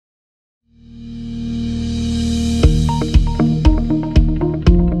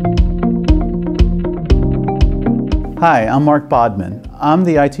Hi, I'm Mark Bodman. I'm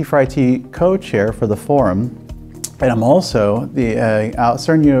the IT4IT co-chair for the forum, and I'm also the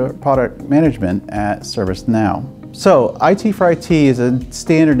Senior Product Management at ServiceNow. So IT4IT is a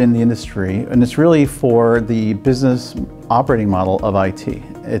standard in the industry, and it's really for the business operating model of IT.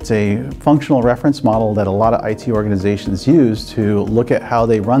 It's a functional reference model that a lot of IT organizations use to look at how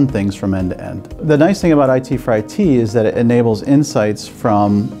they run things from end to end. The nice thing about IT4IT is that it enables insights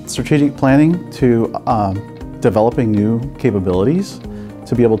from strategic planning to developing new capabilities,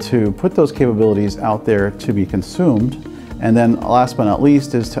 to be able to put those capabilities out there to be consumed. And then last but not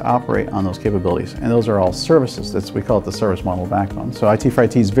least is to operate on those capabilities. And those are all services. We call it the service model backbone. So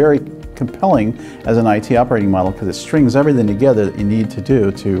IT4IT is very compelling as an IT operating model because it strings everything together that you need to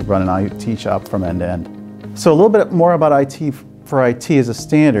do to run an IT shop from end to end. So a little bit more about IT4IT as a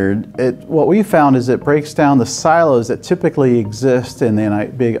standard. What we found is it breaks down the silos that typically exist in a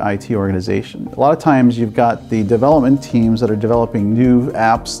big IT organization. A lot of times you've got the development teams that are developing new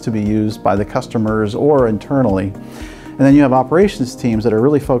apps to be used by the customers or internally. And then you have operations teams that are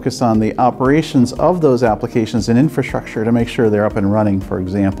really focused on the operations of those applications and infrastructure to make sure they're up and running, for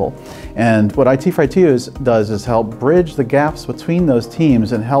example. And what IT4IT does is help bridge the gaps between those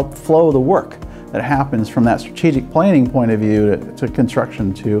teams and help flow the work that happens from that strategic planning point of view to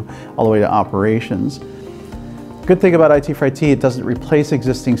construction to all the way to operations. Good thing about IT4IT, it doesn't replace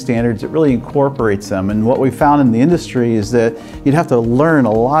existing standards, it really incorporates them. And what we found in the industry is that you'd have to learn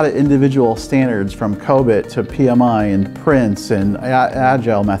a lot of individual standards from COBIT to PMI and Prince and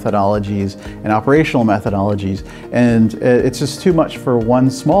Agile methodologies and operational methodologies. And it's just too much for one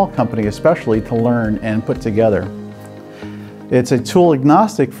small company especially to learn and put together. It's a tool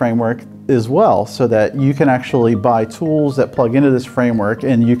agnostic framework as well, so that you can actually buy tools that plug into this framework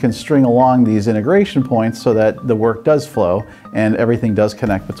and you can string along these integration points so that the work does flow and everything does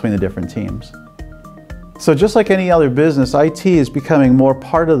connect between the different teams. So just like any other business, IT is becoming more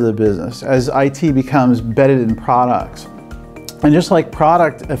part of the business as IT becomes embedded in products. And just like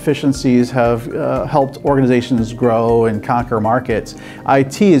product efficiencies have helped organizations grow and conquer markets,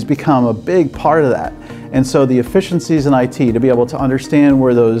 IT has become a big part of that. And so the efficiencies in IT, to be able to understand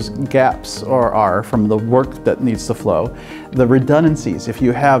where those gaps are from the work that needs to flow, the redundancies, if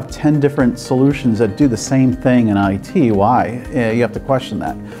you have 10 different solutions that do the same thing in IT, why? You have to question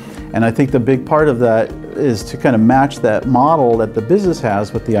that. And I think the big part of that is to kind of match that model that the business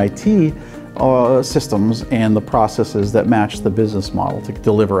has with the IT systems and the processes that match the business model to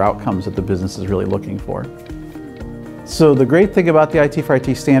deliver outcomes that the business is really looking for. So the great thing about the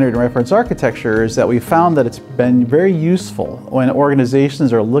IT4IT standard and reference architecture is that we found that it's been very useful when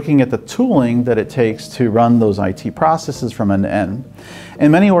organizations are looking at the tooling that it takes to run those IT processes from end to end.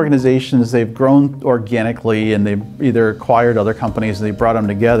 In many organizations, they've grown organically and they've either acquired other companies and they brought them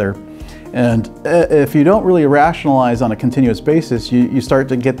together. And if you don't really rationalize on a continuous basis, you start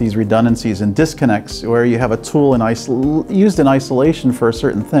to get these redundancies and disconnects where you have a tool used in isolation for a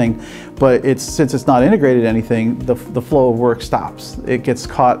certain thing, but since it's not integrated anything, the flow of work stops. It gets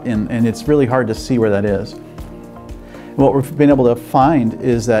caught in, and it's really hard to see where that is. What we've been able to find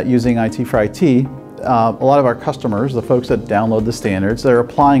is that using IT4IT, a lot of our customers, the folks that download the standards, they're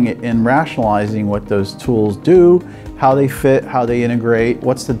applying it and rationalizing what those tools do, how they fit, how they integrate,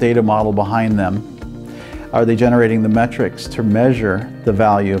 what's the data model behind them. Are they generating the metrics to measure the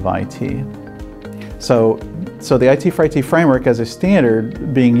value of IT? So the IT4IT framework as a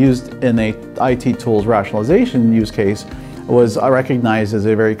standard being used in a IT tools rationalization use case was recognized as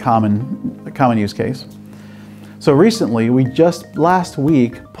a very common use case. So recently, we just last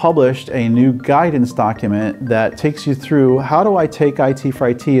week published a new guidance document that takes you through how do I take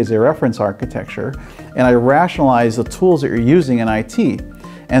IT4IT as a reference architecture and I rationalize the tools that you're using in IT.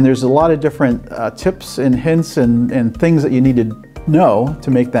 And there's a lot of different tips and hints and things that you need to know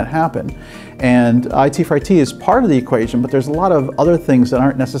to make that happen. And IT4IT is part of the equation, but there's a lot of other things that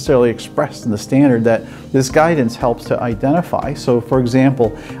aren't necessarily expressed in the standard that this guidance helps to identify. So for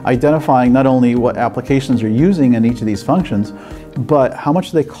example, identifying not only what applications you're using in each of these functions, but how much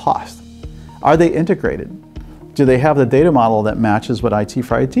do they cost? Are they integrated? Do they have the data model that matches what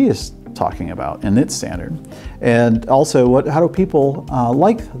IT4IT is talking about in its standard? And also, how do people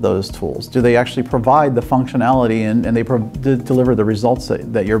like those tools? Do they actually provide the functionality and they deliver the results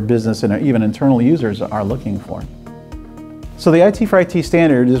that your business and even internal users are looking for? So the IT4IT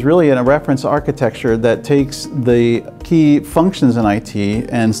standard is really a reference architecture that takes the key functions in IT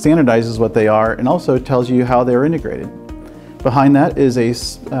and standardizes what they are and also tells you how they're integrated. Behind that is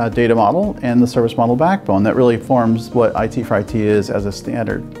a data model and the service model backbone that really forms what IT4IT is as a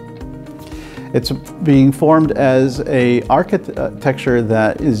standard. It's being formed as an architecture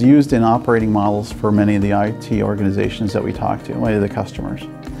that is used in operating models for many of the IT organizations that we talk to, many of the customers.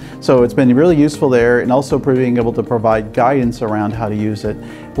 So it's been really useful there, and also being able to provide guidance around how to use it.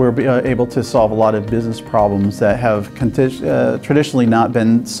 We're able to solve a lot of business problems that have traditionally not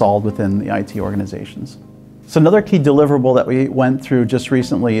been solved within the IT organizations. So another key deliverable that we went through just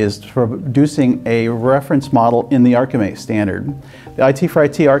recently is producing a reference model in the Archimate standard. The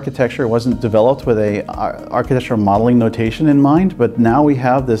IT4IT architecture wasn't developed with a architectural modeling notation in mind, but now we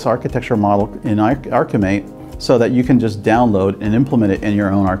have this architectural model in Archimate so that you can just download and implement it in your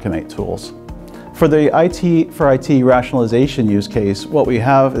own Archimate tools. For the IT4IT rationalization use case, what we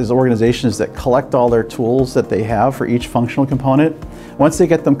have is organizations that collect all their tools that they have for each functional component. Once they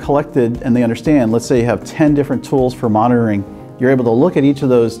get them collected and they understand, let's say you have 10 different tools for monitoring, you're able to look at each of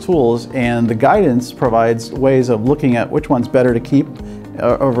those tools, and the guidance provides ways of looking at which one's better to keep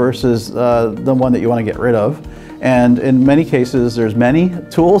versus the one that you want to get rid of. And in many cases, there's many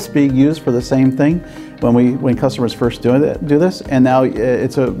tools being used for the same thing when customers first do this, and now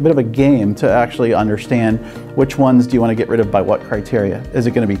it's a bit of a game to actually understand which ones do you want to get rid of by what criteria. Is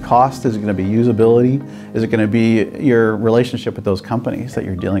it going to be cost? Is it going to be usability? Is it going to be your relationship with those companies that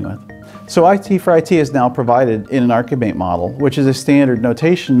you're dealing with? So IT4IT is now provided in an Archimate model, which is a standard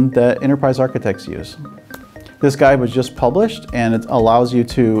notation that enterprise architects use. This guide was just published, and it allows you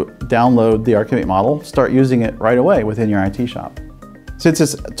to download the Archimate model, start using it right away within your IT shop. Since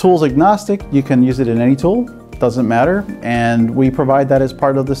it's tools agnostic, you can use it in any tool, doesn't matter, and we provide that as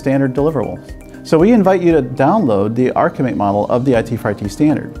part of the standard deliverable. So we invite you to download the Archimate model of the IT4IT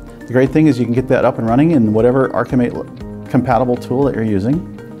standard. The great thing is you can get that up and running in whatever Archimate compatible tool that you're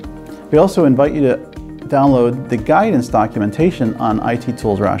using. We also invite you to download the guidance documentation on IT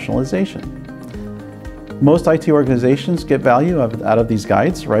tools rationalization. Most IT organizations get value out of these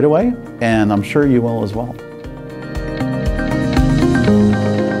guides right away, and I'm sure you will as well.